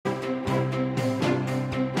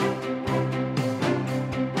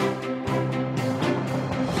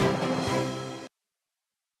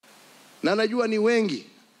Na najua ni wengi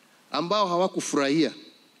ambao hawakufurahia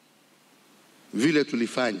vile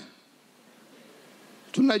tulifanya.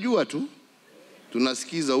 Tunajua tu,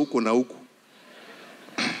 tunasikiza huko na huko.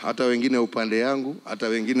 Hata wengine upande yangu, hata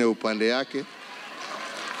wengine upande yake.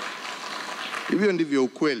 Hivyo ndivyo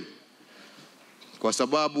ukweli. Kwa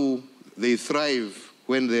sababu they thrive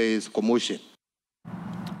when there is commotion.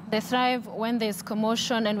 They thrive when there's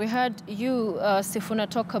commotion, and we heard you, Sifuna,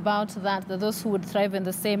 talk about that those who would thrive in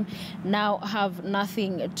the same now have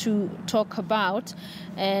nothing to talk about,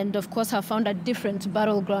 and of course have found a different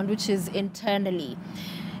battleground, which is internally.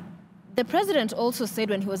 The president also said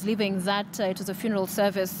when he was leaving that it was a funeral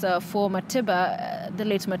service for Matiba, the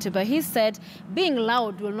late Matiba. He said, being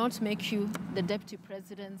loud will not make you the deputy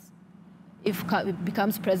president if it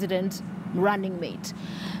becomes president running mate.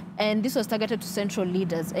 And this was targeted to central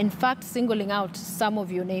leaders, in fact, singling out some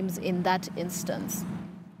of your names in that instance.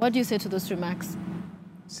 What do you say to those remarks?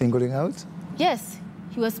 Singling out? Yes.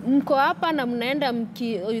 He was, mko hapa na mnaenda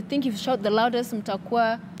you think if you shout the loudest,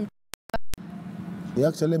 mtakuwa. He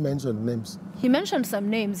actually mentioned names. He mentioned some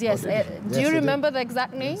names, yes. Do you remember the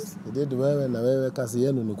exact names? Yes. He did. Wewe na wewe kazi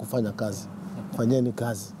yenu ni kufanya kazi. Fanyeni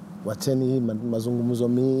kazi. Wacheni hii mazungumzo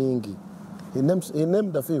mingi. He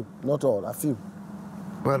named a few, not all, a few.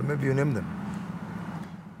 Well, maybe you name them.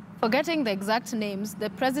 Forgetting the exact names, the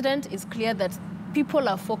president is clear that people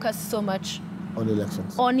are focused so much on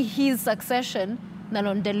elections, on his succession, than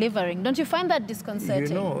on delivering. Don't you find that disconcerting?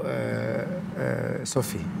 You know,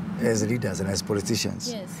 Sophie, as leaders and as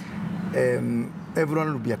politicians, yes,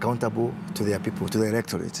 everyone will be accountable to their people, to the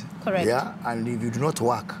electorate. Correct. Yeah, and if you do not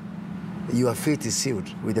work, your fate is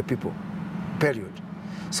sealed with the people, period.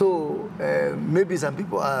 So maybe some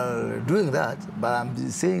people are doing that, but I'm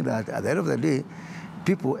saying that at the end of the day,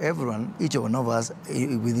 people, everyone, each one of us,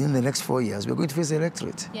 within the next 4 years, we're going to face the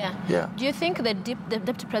electorate. Yeah. Yeah. Do you think the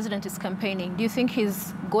deputy president is campaigning? Do you think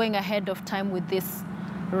he's going ahead of time with these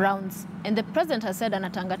rounds? And the president has said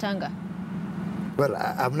anatanga-tanga. Well,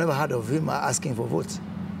 I've never heard of him asking for votes.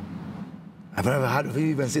 I've never heard of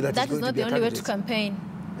him even say that he's going to be a candidate. That is not the only way to campaign.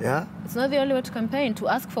 Yeah? It's not the only way to campaign, to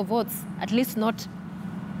ask for votes, at least not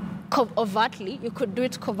overtly. You could do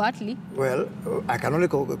it covertly. Well, I can only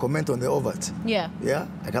comment on the overt. Yeah. Yeah?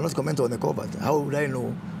 I cannot comment on the covert. How would I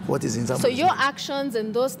know what is in somebody's So your mind? actions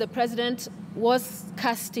and those the president was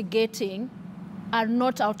castigating are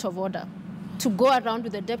not out of order to go around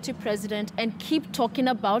with the deputy president and keep talking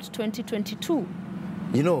about 2022?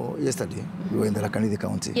 You know, yesterday, we were in the Rakanidi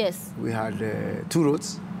County. Yes. We had 2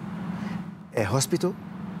 roads, a hospital,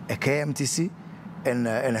 a KMTC, and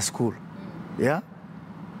a school. Yeah?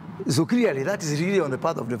 So clearly, that is really on the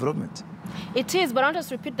path of development. It is, but I want us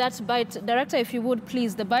to repeat that bite. Director, if you would,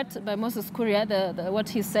 please, the bite by Moses Kuria, what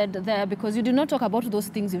he said there, because you did not talk about those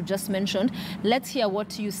things you've just mentioned. Let's hear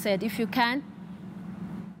what you said. If you can,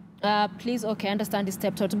 please, okay, I understand he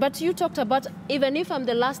stepped out. But you talked about, even if I'm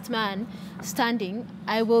the last man standing,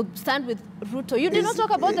 I will stand with Ruto. You did not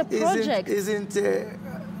talk about the project.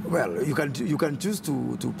 Well, you can choose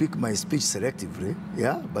to pick my speech selectively,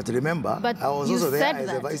 yeah. But remember, I was also there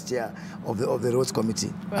as the vice chair of the roads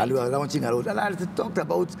committee, right. And we were launching a road, and I talked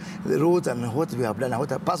about the roads and what we have done and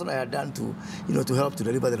what personally I had done to help to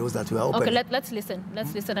deliver the roads that we are open. Okay, let's listen.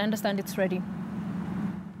 Let's listen. I understand it's ready.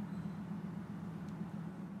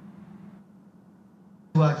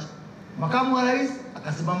 Makamu wa rais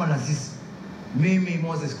akasimama na sisi, mimi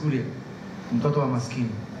Moses Kuria, mtoto wa maskini.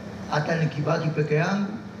 Hata nikibaki peke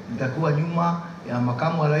yangu nitakuwa nyuma ya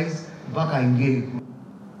makamu wa rais mpaka aingie.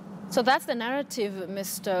 So that's the narrative,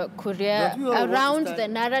 Mr. Kuria, around the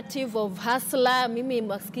narrative of hustler, mimi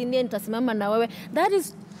maskini, nitasimama na wewe. That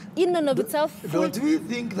is in and of itself. Don't we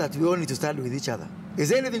think that we all need to stand with each other? Is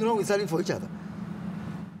there anything wrong with standing for each other?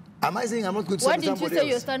 Am I saying I'm not going to stand with somebody else? Why didn't you say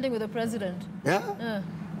you're standing with the president? Yeah?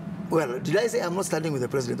 Well, did I say I'm not standing with the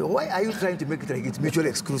president? Why are you trying to make it like it's mutually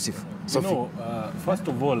exclusive? You know, first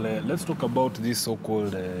of all, let's talk about this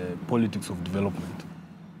so-called politics of development.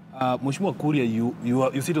 Mheshimiwa Kuria,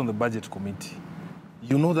 you sit on the budget committee.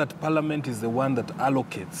 You know that Parliament is the one that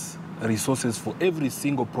allocates resources for every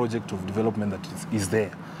single project of development that is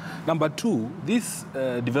there. Number 2, this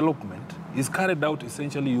development is carried out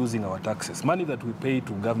essentially using our taxes, money that we pay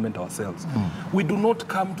to government ourselves. We do not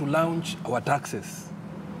come to launch our taxes.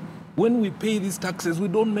 When we pay these taxes, we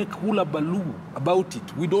don't make hula baloo about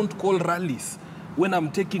it. We don't call rallies. When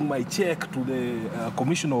I'm taking my check to the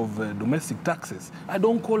Commission of Domestic Taxes, I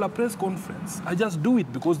don't call a press conference. I just do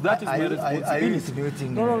it because that is my responsibility. Are you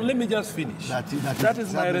insinuating? No, let me just finish. That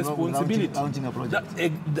is my responsibility. Launching a project.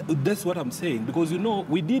 That's what I'm saying. Because, you know,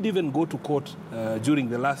 we did even go to court during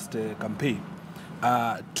the last campaign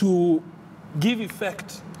to give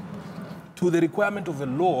effect to the requirement of a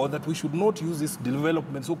law that we should not use this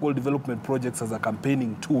so-called development projects as a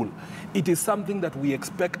campaigning tool. It is something that we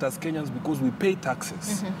expect as Kenyans because we pay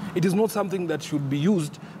taxes. It is not something that should be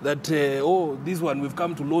used that, oh, this one, we've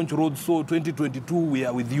come to launch roads, so 2022, we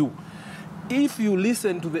are with you. If you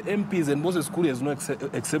listen to the MPs, and Moses Kuria is no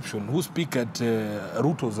exception, who speak at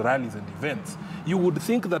Ruto's rallies and events, you would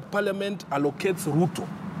think that Parliament allocates Ruto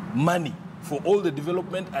money for all the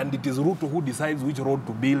development, and it is Ruto who decides which road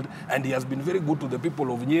to build, and he has been very good to the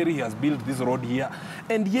people of Nyeri. He has built this road here,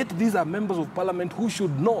 and yet these are members of Parliament who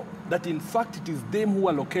should know that in fact it is them who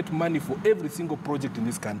allocate money for every single project in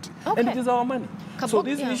this country, and it is our money. So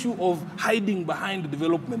this issue of hiding behind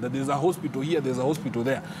development, that there's a hospital here, there's a hospital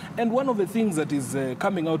there, and one of the things that is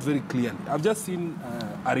coming out very clearly, I've just seen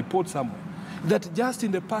a report somewhere, that just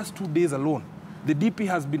in the past 2 days alone, the DP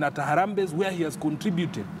has been at Harambe's where he has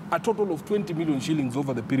contributed a total of 20 million shillings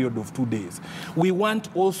over the period of 2 days. We want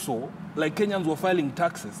also, like Kenyans were filing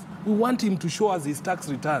taxes, we want him to show us his tax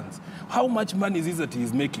returns. How much money is it that he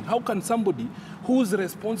is making? How can somebody who is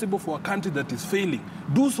responsible for a country that is failing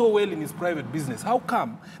do so well in his private business? How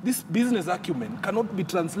come this business acumen cannot be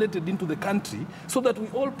translated into the country so that we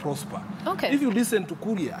all prosper? If you listen to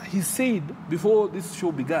Kuria, he said before this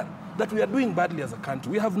show began that we are doing badly as a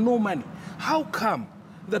country. We have no money. How come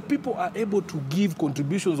that people are able to give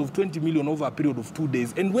contributions of 20 million over a period of 2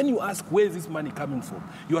 days, and when you ask where is this money coming from,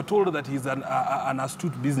 you are told that he's an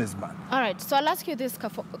astute businessman? All right, so I'll ask you this,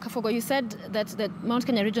 Kabogo. You said that the Mount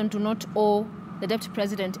Kenya region do not owe the Deputy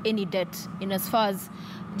President any debt in as far as...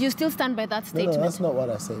 Do you still stand by that statement? No, that's not what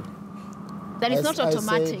I said. That it's not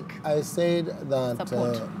automatic. I said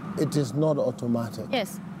that it is not automatic.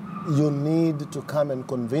 Yes. You need to come and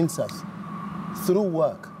convince us through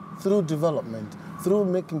work, through development, through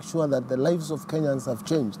making sure that the lives of Kenyans have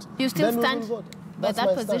changed. You still stand by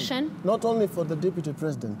that position? Not only for the Deputy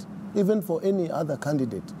President, even for any other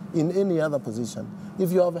candidate in any other position.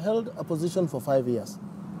 If you have held a position for 5 years,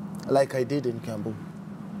 like I did in Kiambu,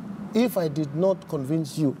 if I did not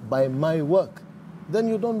convince you by my work, then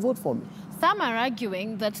you don't vote for me. Some are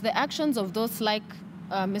arguing that the actions of those like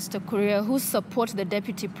Mr. Kuria, who support the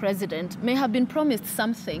Deputy President, may have been promised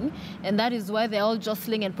something, and that is why they're all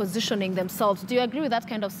jostling and positioning themselves. Do you agree with that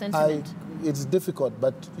kind of sentiment? It's difficult,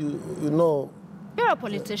 but you know... You're a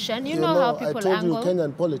politician. You know how people angle. I told you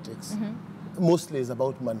Kenyan politics mostly is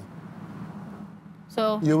about money.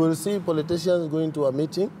 So you will see politicians going to a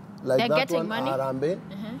meeting, like that one, Harambe,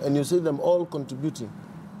 and you see them all contributing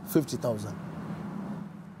 50,000.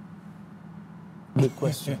 Big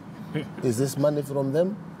question. Is this money from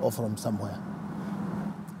them or from somewhere?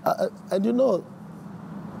 And you know,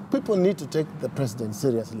 people need to take the president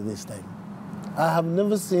seriously this time. I have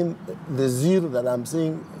never seen the zeal that I'm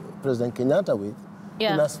seeing President Kenyatta with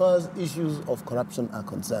in as far as issues of corruption are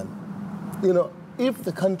concerned. You know, if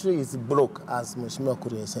the country is broke, as Mheshimiwa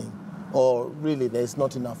Kuria is saying, or really there's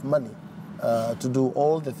not enough money to do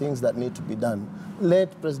all the things that need to be done,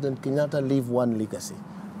 let President Kenyatta leave one legacy: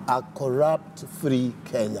 a corrupt-free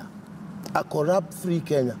Kenya. A corrupt-free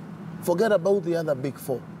Kenya. Forget about the other big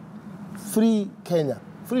four. Free Kenya,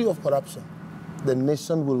 free of corruption. The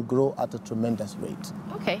nation will grow at a tremendous rate.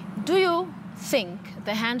 Okay. Do you think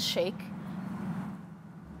the handshake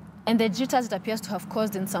and the jitters it appears to have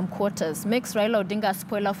caused in some quarters makes Raila Odinga a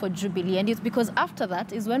spoiler for Jubilee? And it's because after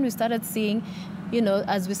that is when we started seeing, you know,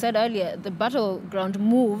 as we said earlier, the battleground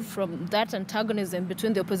move from that antagonism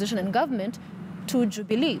between the opposition and government to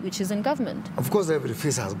Jubilee, which is in government. Of course, every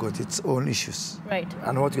phase has got its own issues. Right.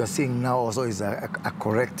 And what we are seeing now also is a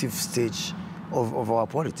corrective stage of our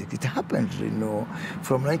politics. It happened, you know,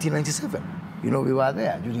 from 1997. You know, we were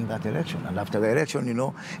there during that election. And after the election, you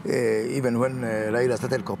know, even when Raila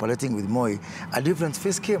started cooperating with Moi, a different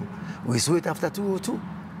phase came. We saw it after 2002.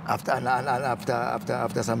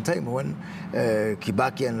 After some time, when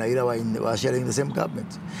Kibaki and Raila were sharing the same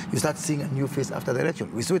government, you start seeing a new face after the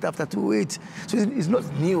election. We saw it after 2008. So it's not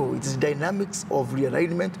new. It's dynamics of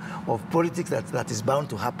realignment of politics that is bound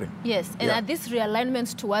to happen. Yes, and are these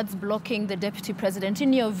realignments towards blocking the Deputy President,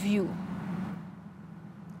 in your view?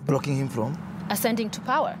 Blocking him from? Ascending to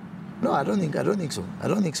power. No, I don't think so. I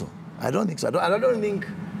don't think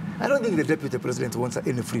the Deputy President wants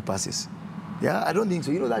any free passes. Yeah, I don't think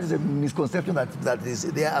so. You know, that is a misconception that is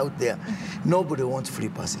there out there. Nobody wants free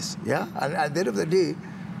passes. Yeah, and at the end of the day,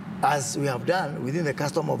 as we have done within the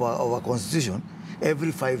custom of our constitution,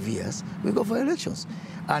 every 5 years we go for elections.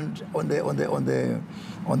 And on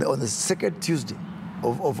the second Tuesday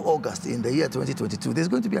of August in the year 2022, there's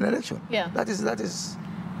going to be an election. Yeah, that is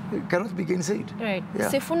it cannot be gainsaid. Right.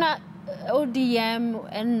 Yeah. Sifuna, ODM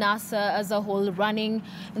and NASA as a whole running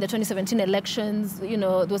in the 2017 elections, you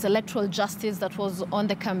know, there was electoral justice that was on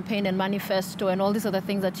the campaign and manifesto and all these other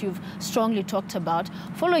things that you've strongly talked about.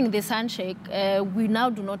 Following this handshake, we now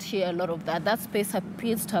do not hear a lot of that. That space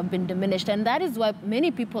appears to have been diminished. And that is why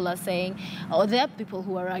many people are saying, or there are people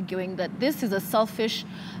who are arguing that this is a selfish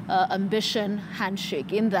ambition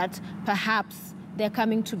handshake, in that perhaps they're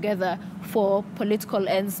coming together for political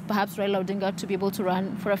ends, perhaps Raila Odinga to be able to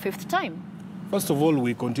run for a 5th time. First of all,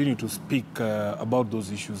 we continue to speak about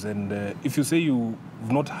those issues. And if you say you've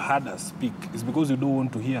not heard us speak, it's because you don't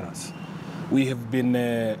want to hear us. We have been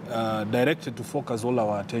directed to focus all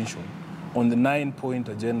our attention on the 9-point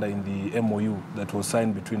agenda in the MOU that was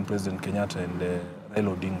signed between President Kenyatta and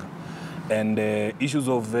Raila Odinga. And issues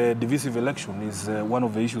of divisive election is one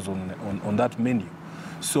of the issues on that menu.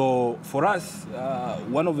 So for us,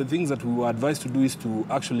 one of the things that we were advised to do is to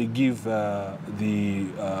actually give the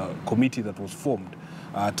committee that was formed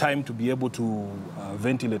time to be able to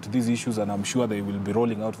ventilate these issues, and I'm sure they will be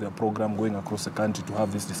rolling out their program going across the country to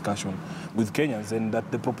have this discussion with Kenyans, and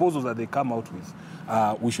that the proposals that they come out with,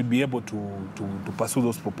 we should be able to pursue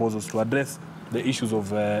those proposals to address the issues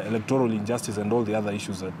of electoral injustice and all the other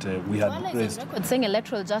issues that we had raised. Saying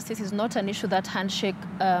electoral justice is not an issue that handshake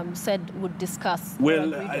said would discuss.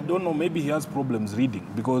 Well, I don't know, maybe he has problems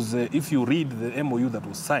reading, because if you read the MOU that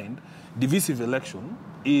was signed, divisive election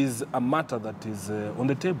is a matter that is on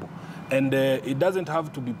the table. And it doesn't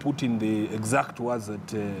have to be put in the exact words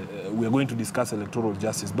that we are going to discuss electoral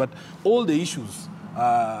justice, but all the issues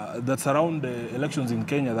that surround elections in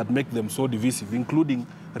Kenya that make them so divisive, including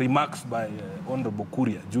remarks by Honorable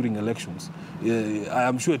Kuria during elections. I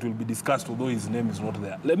am sure it will be discussed, although his name is not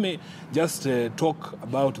there. Let me just talk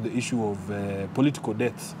about the issue of political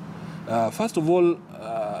deaths. First of all,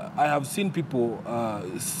 I have seen people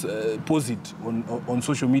posit on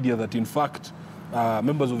social media that, in fact,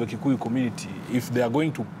 members of the Kikuyu community, if they are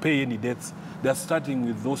going to pay any debts, they are starting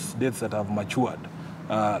with those debts that have matured,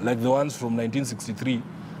 like the ones from 1963,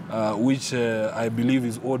 which I believe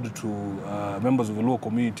is owed to members of the Luo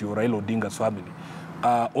community or Raila Odinga's family,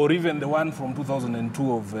 or even the one from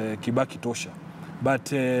 2002 of Kibaki Tosha.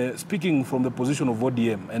 But speaking from the position of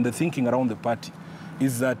ODM and the thinking around the party,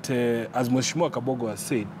 is that, as Mheshimiwa Kabogo has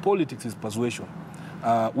said, politics is persuasion.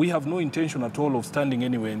 We have no intention at all of standing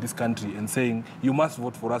anywhere in this country and saying, you must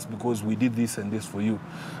vote for us because we did this and this for you.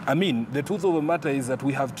 I mean, the truth of the matter is that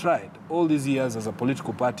we have tried all these years as a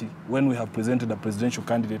political party, when we have presented a presidential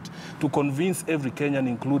candidate, to convince every Kenyan,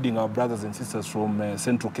 including our brothers and sisters from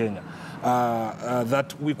central Kenya,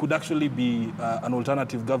 that we could actually be an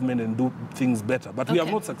alternative government and do things better. But we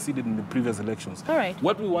have not succeeded in the previous elections. All right.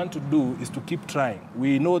 What we want to do is to keep trying.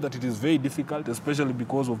 We know that it is very difficult, especially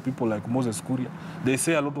because of people like Moses Kuria. They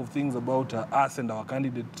say a lot of things about us and our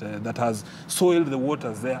candidate that has soiled the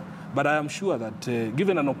waters there. But I am sure that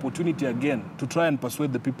given an opportunity again to try and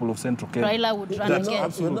persuade the people of Central Kenya, Raila would run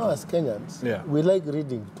again. You know, as Kenyans, we like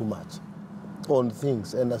reading too much on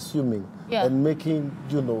things and assuming and making,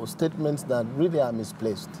 you know, statements that really are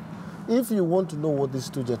misplaced. If you want to know what these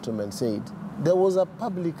two gentlemen said, there was a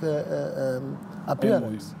public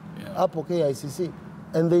appearance up at KICC,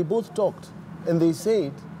 and they both talked, and they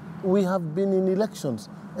said, we have been in elections,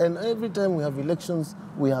 and every time we have elections,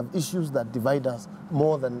 we have issues that divide us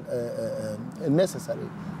more than necessary.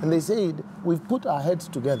 And they said, we've put our heads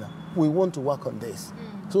together. We want to work on this.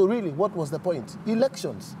 So really, what was the point?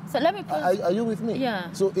 Elections. So let me pause. Are you with me? Yeah.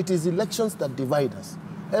 So it is elections that divide us.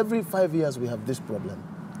 Every 5 years, we have this problem.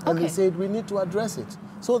 And they said, we need to address it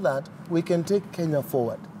so that we can take Kenya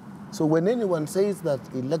forward. So when anyone says that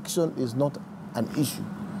election is not an issue,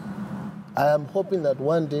 I am hoping that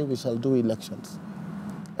one day we shall do elections.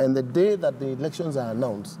 And the day that the elections are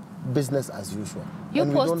announced, business as usual. And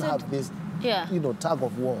we don't have this, you know, tug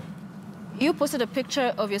of war. You posted a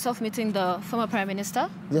picture of yourself meeting the former Prime Minister.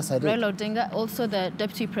 Yes, I did. Raila Odinga, also the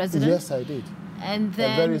Deputy President. Yes, I did. And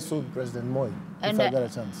then... And very soon, President Moi, if I get a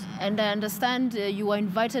chance. And I understand you were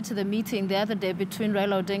invited to the meeting the other day between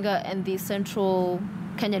Raila Odinga and the Central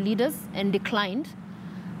Kenya leaders and declined.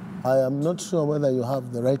 I am not sure whether you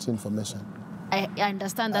have the right information. I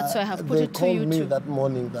understand, that's why I have put it to you. They called me that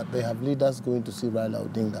morning that they have leaders going to see Raila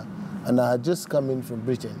Odinga. And I had just come in from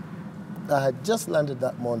Britain. I had just landed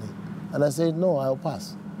that morning. And I said, no, I'll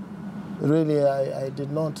pass. Really, I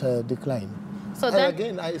did not decline. So and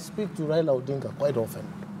again, I speak to Raila Odinga quite often.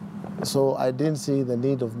 So I didn't see the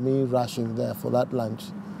need of me rushing there for that lunch.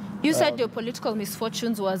 You said your political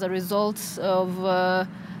misfortunes was a result of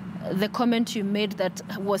the comment you made that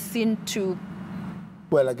was seen to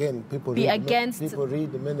Well, again, people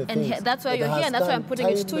read many things. And that's why you're here, and that's why I'm putting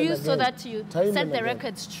it to you, so that you set the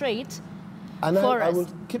record straight for us. I will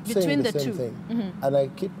keep saying the same thing.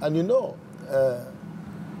 And you know,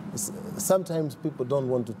 sometimes people don't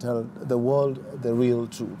want to tell the world the real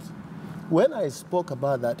truth. When I spoke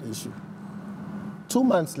about that issue, 2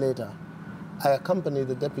 months later, I accompanied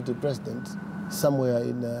the deputy president somewhere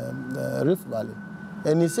in Rift Valley,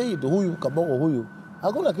 and he said, huyu Kabogo huyu,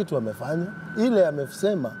 hakuna kitu amefanya. Ile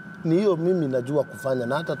amesema ni hiyo mimi najua kufanya,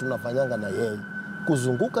 na hata tunafanyanga na yeye.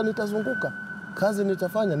 Kuzunguka nitazunguka, kazi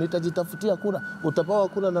nitafanya, nitajitafutia kura. Utapawa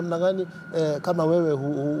kura namna gani kama wewe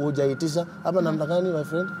hujaitisha ama namna gani, my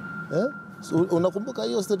friend? So, unakumbuka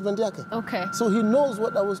hiyo statement yake? Okay. So he knows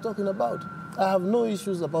what I was talking about. I have no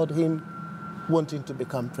issues about him wanting to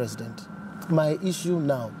become president. My issue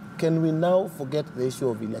now, can we now forget the issue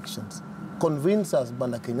of elections? Convince us,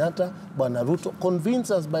 Bwana Kenyatta, Bwana Ruto, convince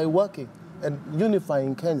us by working and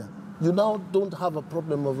unifying Kenya. You now don't have a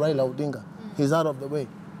problem of Raila Odinga. He's out of the way.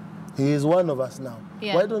 He is one of us now.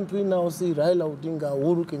 Yeah. Why don't we now see Raila Odinga,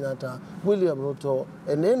 Uhuru Kenyatta, William Ruto,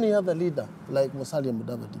 and any other leader like Musalia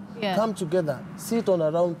Mudavadi come together, sit on a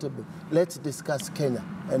round table, let's discuss Kenya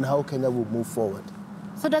and how Kenya will move forward.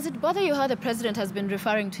 So does it bother you how the president has been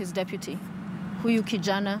referring to his deputy, Huyu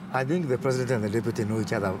Kijana? I think the president and the deputy know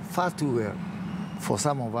each other far too well for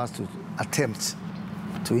some of us to attempt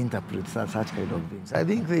to interpret such kind of things. I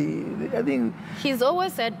think he's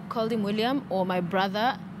always called him William or my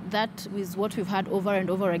brother. That is what we've had over and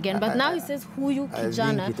over again. But now he says Huyu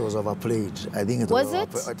Kijana. I think it was overplayed. I think it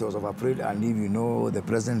was overplayed. And if you know the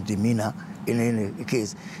president's demeanor in any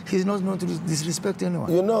case, he's not known to disrespect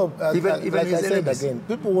anyone. You know, even like I said again,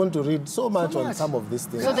 people want to read so much on some of these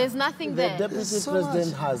things. So there's nothing there. The deputy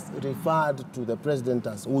president has referred to the president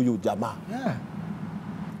as Huyu Jama. Yeah.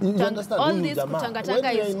 You understand? All this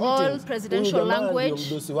kutanga is all presidential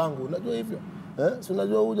language.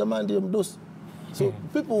 So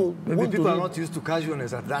people are not used to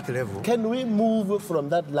casualness at that level. Can we move from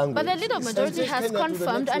that language? But the leader of majority has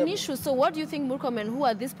confirmed an issue. So what do you think, Murkomen, who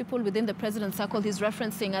are these people within the president's circle he's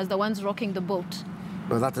referencing as the ones rocking the boat?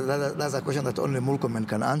 Well, that's a question that only Murkomen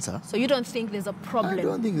can answer. So you don't think there's a problem? I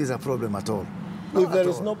don't think there's a problem at all. If there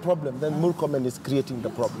is no problem, then Murkomen is creating the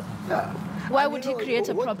problem. Yeah. Why would he create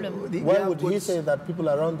a problem? Why would he say that people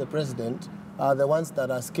around the president are the ones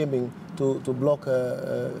that are scheming to block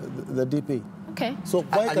the DP? Okay. So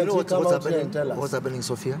why can't he come out here and tell us? What's happening,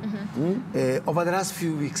 Sophia? Over the last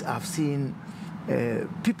few weeks, I've seen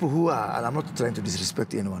people who are, and I'm not trying to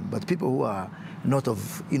disrespect anyone, but people who are not of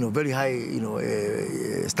very high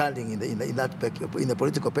standing in the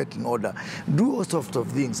political pecking order do all sorts of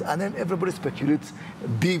things, and then everybody speculates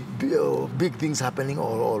big things happening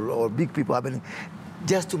or big people happening.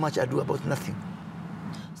 Just too much ado about nothing.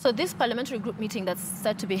 So this parliamentary group meeting that's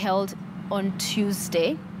set to be held on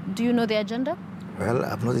Tuesday, do you know the agenda? Well,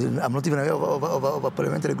 I'm not even aware of a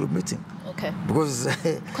parliamentary group meeting. Okay.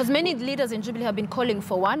 Because many leaders in Jubilee have been calling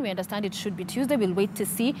for one. We understand it should be Tuesday. We'll wait to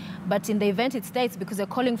see. But in the event it's there, it's because they're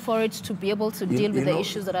calling for it to be able to deal with the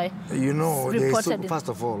issues that I reported. First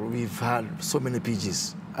of all, we've had so many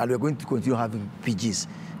PGs, and we're going to continue having PGs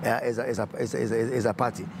as a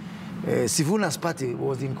party. Sifuna's party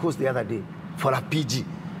was in course the other day for a PG.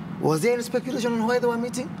 Was there any speculation on why they were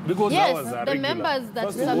meeting? Because yes, the members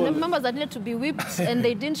that needed to be whipped and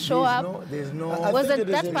they didn't show up. Was it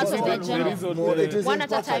that part of the agenda? One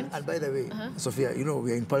at a time. And by the way, Sophia,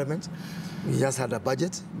 we are in Parliament. We just had a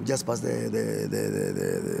budget. We just passed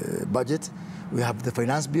the budget. We have the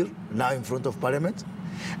finance bill now in front of Parliament.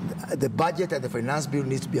 The budget and the finance bill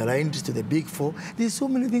needs to be aligned to the big four. There's so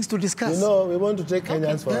many things to discuss. We want to take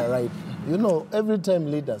Kenyans for a ride. Every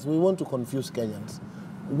time leaders, we want to confuse Kenyans.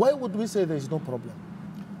 Why would we say there is no problem?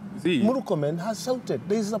 Murkomen has shouted,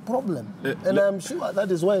 there is a problem. And I'm sure that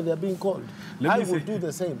is why they are being called. I would do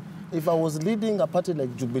the same. If I was leading a party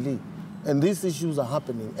like Jubilee, and these issues are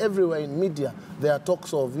happening everywhere in media, there are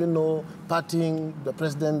talks of, partying, the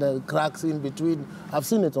president cracks in between. I've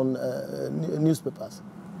seen it on newspapers.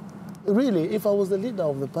 Really, if I was the leader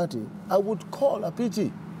of the party, I would call a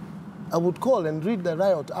PG. I would call and read the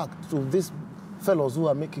riot act to these fellows who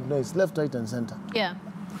are making noise left, right, and center. Yeah.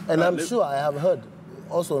 And I'm sure I have heard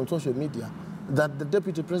also on social media that the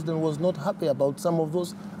deputy president was not happy about some of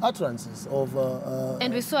those utterances of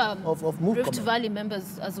and we saw Rift Valley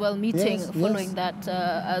members as well meeting following that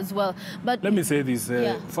as well. But let me say this.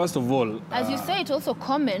 First of all, as you say, it also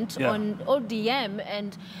comment on ODM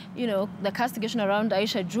and the castigation around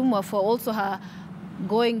Aisha Jumwa for also her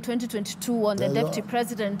going 2022 on the deputy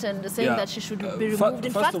president and saying that she should be removed.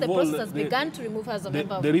 In fact, the process has begun to remove her as a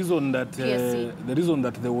member of the reason that PSC. The reason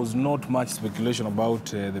that there was not much speculation about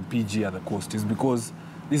the PG at the coast is because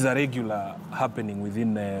this is a regular happening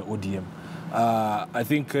within ODM. I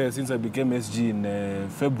think since I became SG in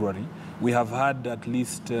February, we have had at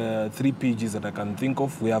least 3 PGs that I can think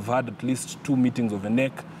of. We have had at least 2 meetings of a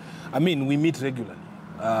NEC. I mean, we meet regularly.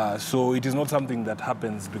 So it is not something that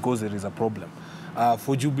happens because there is a problem.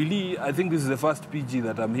 For Jubilee, I think this is the first PG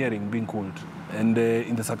that I'm hearing being called. And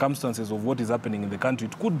in the circumstances of what is happening in the country,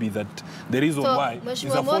 it could be that the reason why is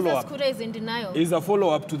a follow-up. Kuria is in denial. Is a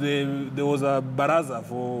follow-up to there was a baraza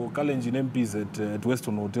for Kalenjin MPs at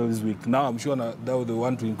Western Hotel this week. Now I'm sure that they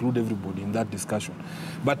want to include everybody in that discussion.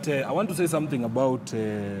 But I want to say something about,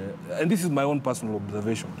 and this is my own personal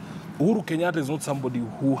observation. Uhuru Kenyatta is not somebody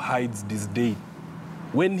who hides disdain.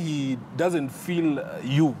 When he doesn't feel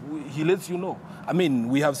you, he lets you know. I mean,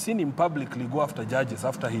 we have seen him publicly go after judges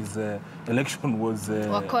after his election was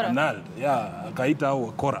annulled. Yeah, Kaita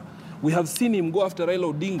or Wakora. We have seen him go after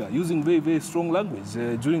Raila Odinga using very, very strong language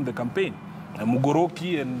during the campaign.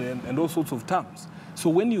 Mugoroki and all sorts of terms. So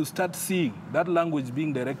when you start seeing that language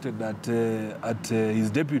being directed at his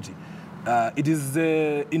deputy, it is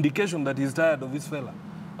the indication that he's tired of this fella.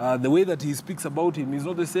 The way that he speaks about him is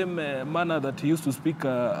not the same manner that he used to speak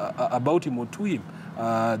about him or to him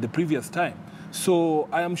the previous time. So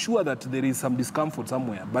I am sure that there is some discomfort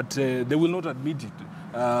somewhere, but they will not admit it.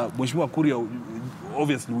 Mheshimiwa Kuria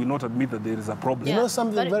obviously will not admit that there is a problem. You know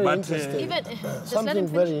something very interesting? Something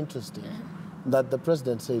very interesting that the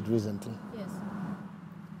president said recently. Yes.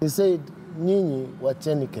 He said, nyinyi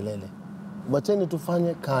wacheni kelele. Wacheni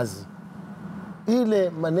tufanye kazi. Ile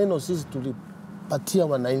maneno sisi tulipatia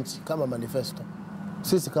wananchi kama manifesto.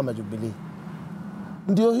 Sisi kama Jubilee.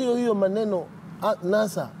 Ndio hiyo maneno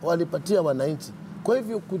NASA walipatia wananchi. Kwa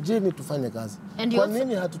hivyo kujeni tufanye kazi. Kwa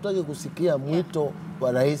nini hatutaki kusikia mwito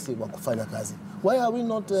wa rais wa kufanya kazi? Why are we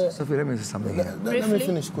not... Sophia, let me say something here. Let me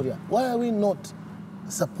finish, Kuria. Why are we not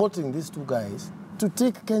supporting these 2 guys to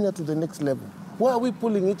take Kenya to the next level? Why are we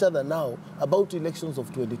pulling each other now about elections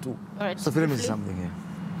of 22? All right. Sophia, let me say something here.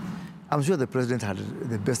 I'm sure the president had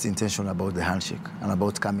the best intention about the handshake and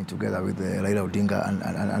about coming together with Raila Odinga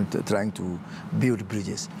and trying to build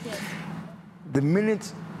bridges. Yes. The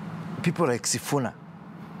minute people like Sifuna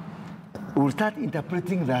will start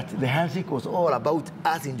interpreting that the handshake was all about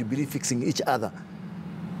us in Jubilee fixing each other,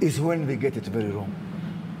 is when they get it very wrong.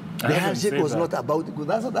 The handshake was not about,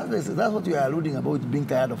 that's what you are alluding about, being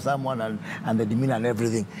tired of someone and the demeanor and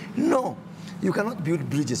everything. No, you cannot build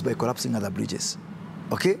bridges by collapsing other bridges.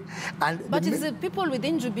 Okay? But it's the people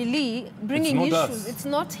within Jubilee bringing issues. Us. It's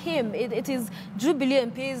not him. It is Jubilee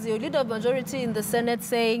MPs, your leader of majority in the Senate,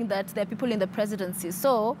 saying that there are people in the presidency.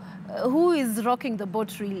 So who is rocking the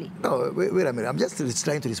boat really? No, wait a minute. I'm just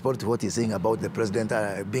trying to respond to what he's saying about the president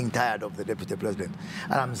being tired of the deputy president.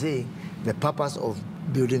 And I'm saying the purpose of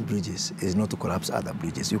building bridges is not to collapse other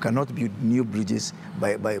bridges. You cannot build new bridges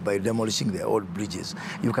by demolishing the old bridges.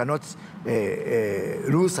 You cannot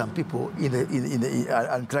lose some people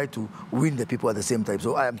and try to win the people at the same time.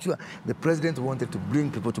 So I am sure the president wanted to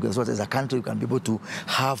bring people together so that as a country we can be able to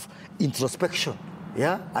have introspection,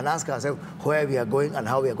 yeah, and ask ourselves where we are going and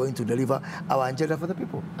how we are going to deliver our agenda for the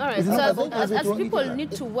people. All right, so as people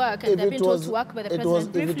need to work and they've been told to work by the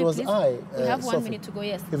president, briefly, please, we have 1 minute to go,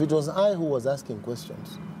 yes. If it was I who was asking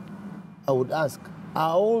questions, I would ask,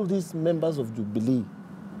 are all these members of Jubilee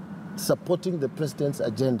supporting the president's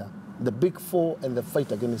agenda, the big 4 and the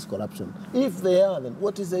fight against corruption? If they are, then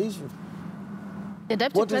what is the issue? The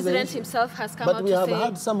deputy president himself has come out to say... But we have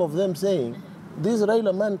had some of them saying, this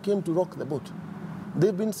Raila man came to rock the boat.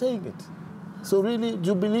 They've been saying it. So really,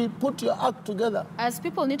 Jubilee, put your act together. As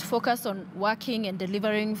people need to focus on working and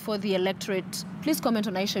delivering for the electorate, please comment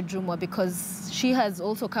on Aisha Jumwa, because she has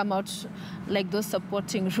also come out like those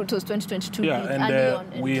supporting Ruto's 2022 bid early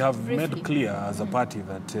on. We have made clear as a party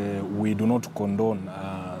that we do not condone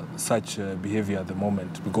such behavior at the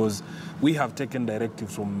moment, because we have taken directive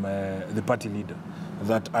from the party leader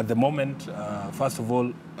that at the moment, first of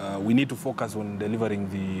all, we need to focus on delivering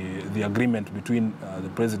the agreement between the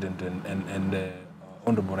president and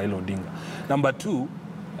Honorable Raila Odinga. Number 2,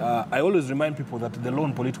 I always remind people that the law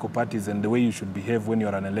on political parties and the way you should behave when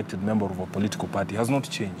you're an elected member of a political party has not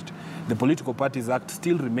changed. The Political Parties Act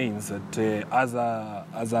still remains that as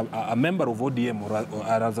a member of ODM or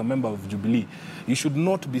as a member of Jubilee, you should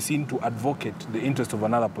not be seen to advocate the interest of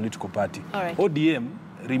another political party. All right. ODM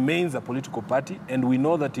remains a political party, and we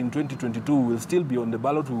know that in 2022 we will still be on the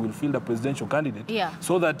ballot, we will field a presidential candidate,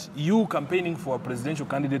 so that you campaigning for a presidential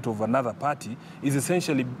candidate of another party is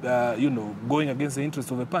essentially, going against the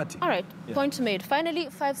interests of the party. All right, point made. Finally,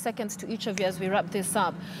 5 seconds to each of you as we wrap this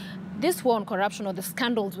up. This war on corruption, or the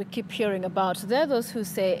scandals we keep hearing about, there are those who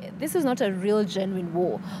say this is not a real, genuine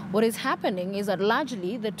war. What is happening is that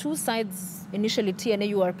largely the two sides, initially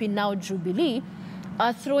TNA, URP, now Jubilee,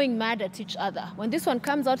 are throwing mad at each other. When this one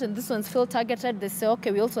comes out and this one's feel targeted, they say, okay,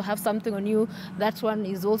 we also have something on you. That one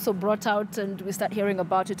is also brought out and we start hearing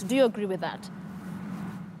about it. Do you agree with that?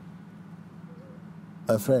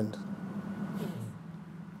 My friend,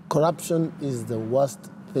 corruption is the worst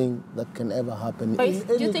thing that can ever happen in any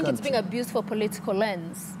country. Do you think it's being abused for political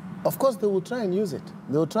lens? Of course, they will try and use it.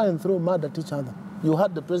 They will try and throw mud at each other. You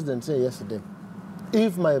heard the president say yesterday,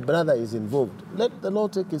 if my brother is involved, let the law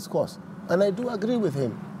take its course. And I do agree with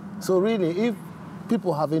him. So really, if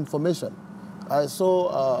people have information, I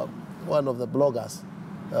saw one of the bloggers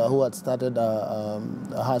who had started a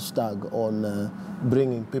hashtag on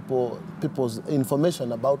bringing people's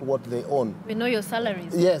information about what they own. We know your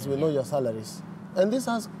salaries. Yes, we know your salaries. And this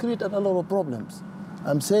has created a lot of problems.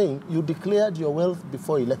 I'm saying you declared your wealth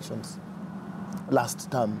before elections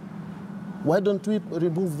last term. Why don't we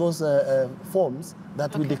remove those forms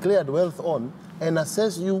that we declared wealth on and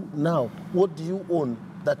assess you now? What do you own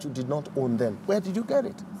that you did not own then? Where did you get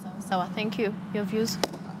it? Sawa, thank you. Your views?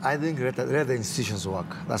 I think let the institutions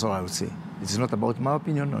work. That's all I would say. It's not about my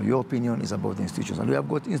opinion or your opinion. It's about the institutions. And we have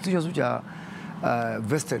got institutions which are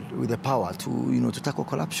vested with the power to tackle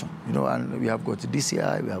corruption. And we have got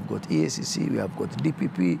DCI, we have got EACC, we have got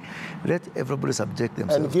DPP. Let everybody subject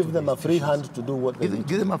themselves. And give them a free hand to do what they do.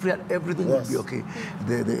 Give them a free hand, everything will be okay.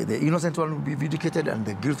 The innocent one will be vindicated and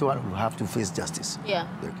the guilty one will have to face justice. Yeah.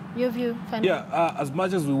 Your view, finally? Yeah, as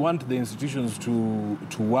much as we want the institutions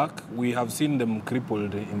to work, we have seen them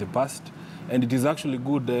crippled in the past. And it is actually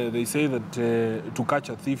good, they say that to catch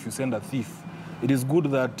a thief, you send a thief. It is good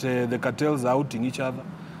that the cartels are outing each other.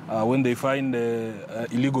 When they find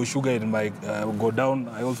illegal sugar, it might go down.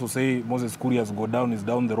 I also say Moses Kuria's go down is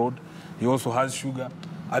down the road. He also has sugar.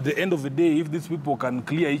 At the end of the day, if these people can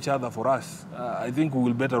clear each other for us, I think we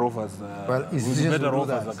will better off as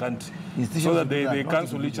a country. So that they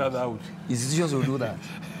cancel each other out. Institutions will do that.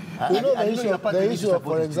 The issue,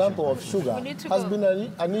 for example, of sugar has been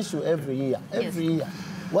an issue every year. Every year.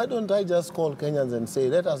 Why don't I just call Kenyans and say,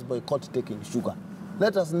 let us boycott taking sugar.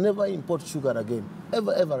 Let us never import sugar again,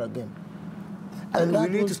 ever again. And we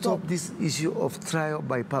need to stop this issue of trial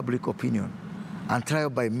by public opinion, and trial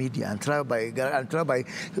by media, and trial by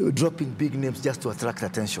dropping big names just to attract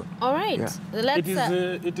attention. All right.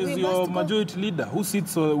 Yeah. It is your majority leader who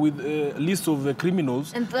sits with a list of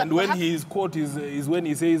criminals, and when he is caught is when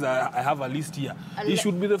he says, I have a list here. He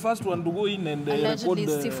should be the first one to go in and report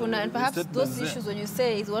the Sifuna. And perhaps those issues, when you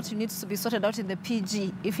say, is what needs to be sorted out in the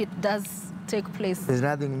PG, if it does take place. There's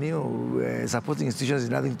nothing new. Supporting institutions has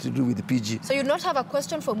nothing to do with the PG. So you'd not have a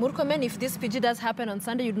question for Murkomen if this PG does happen on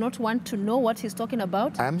Sunday? You'd not want to know what he's talking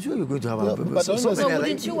about? I'm sure you're going to have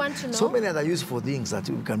wouldn't you want to know? So many other useful things that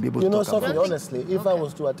we can be able to talk Sophie, about. honestly, if I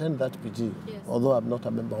was to attend that PG, although I'm not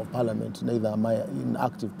a member of parliament, neither am I in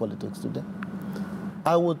active politics today,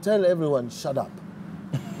 I would tell everyone, shut up.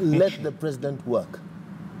 Let the president work.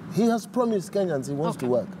 He has promised Kenyans he wants to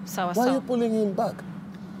work. Why are you pulling him back?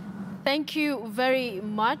 Thank you very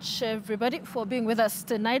much, everybody, for being with us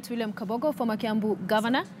tonight. William Kabogo, former Kiambu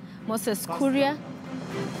Governor. Moses Kuria,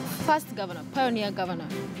 first governor, pioneer governor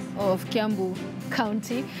of Kiambu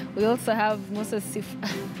County. We also have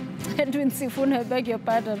Edwin Sifuna, I beg your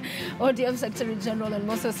pardon, ODM Secretary General, and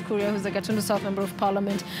Moses Kuria, who's the Gatundu South Member of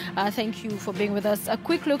Parliament. Thank you for being with us. A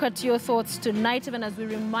quick look at your thoughts tonight, even as we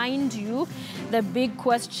remind you the big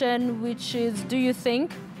question, which is, do you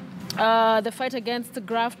think the fight against the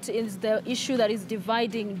graft is the issue that is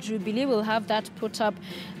dividing Jubilee? We'll have that put up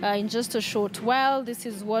in just a short while. This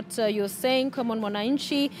is what you're saying. Come on,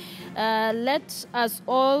 Mwananchi. Let us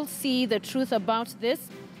all see the truth about this.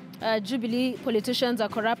 Jubilee politicians are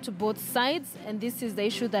corrupt to both sides, and this is the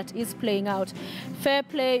issue that is playing out. Fair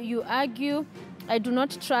play, you argue. I do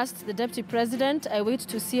not trust the deputy president. I wait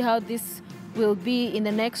to see how this will be in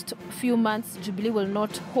the next few months. Jubilee will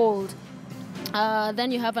not hold.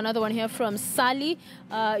 Then you have another one here from Sally.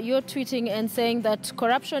 You're tweeting and saying that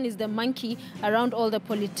corruption is the monkey around all the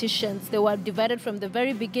politicians. They were divided from the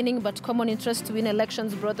very beginning, but common interest to win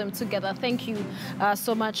elections brought them together. Thank you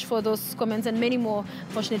so much for those comments and many more.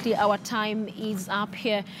 Fortunately, our time is up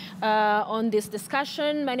here on this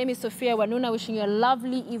discussion. My name is Sophia Wanuna, wishing you a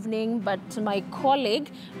lovely evening, but my colleague,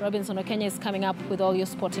 Robinson Okenya, is coming up with all your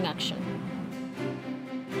sporting action.